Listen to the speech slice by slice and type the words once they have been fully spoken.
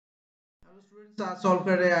Students आज solve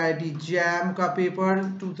कर रहे हैं आईआईटी जैम का पेपर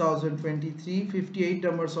 2023 58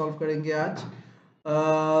 नंबर सॉल्व करेंगे आज।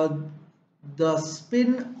 The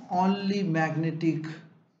spin only magnetic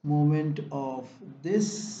moment of this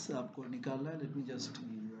आपको निकालना है। Let me just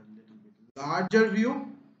give you a little bit larger view.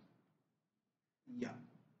 या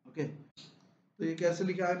ओके, तो ये कैसे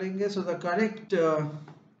निकालेंगे? So the correct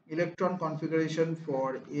electron configuration for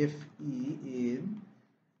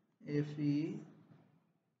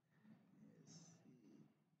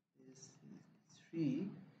Fe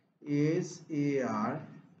is AR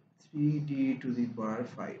 3d to the power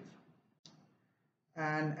 5,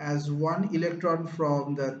 and as one electron from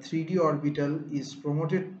the 3d orbital is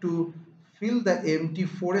promoted to fill the empty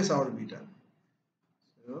 4s orbital.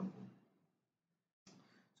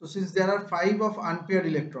 So since there are 5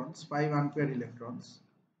 unpaired electrons,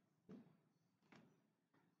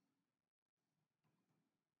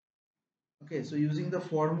 okay, so using the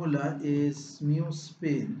formula is mu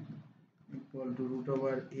spin equal to root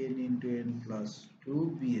over n into n plus 2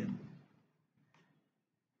 bm.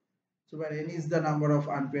 So where n is the number of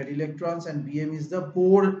unpaired electrons and bm is the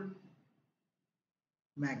Bohr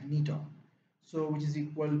magneton, so which is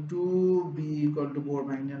equal to B equal to Bohr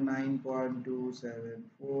magneton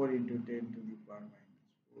 9.274 into 10 to the power minus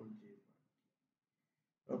 4 J.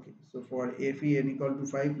 Okay, so for Fe n equal to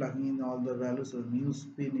 5, plugging in all the values, so mu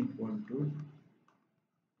spin equal to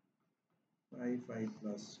 5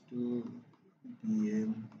 plus 2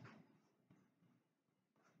 bm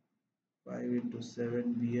 5 into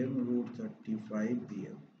 7 bm root 35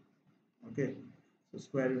 bm. Okay, so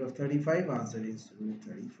square root of 35, answer is root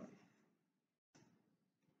 35.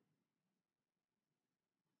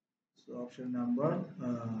 So option number,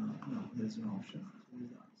 no, there is no option.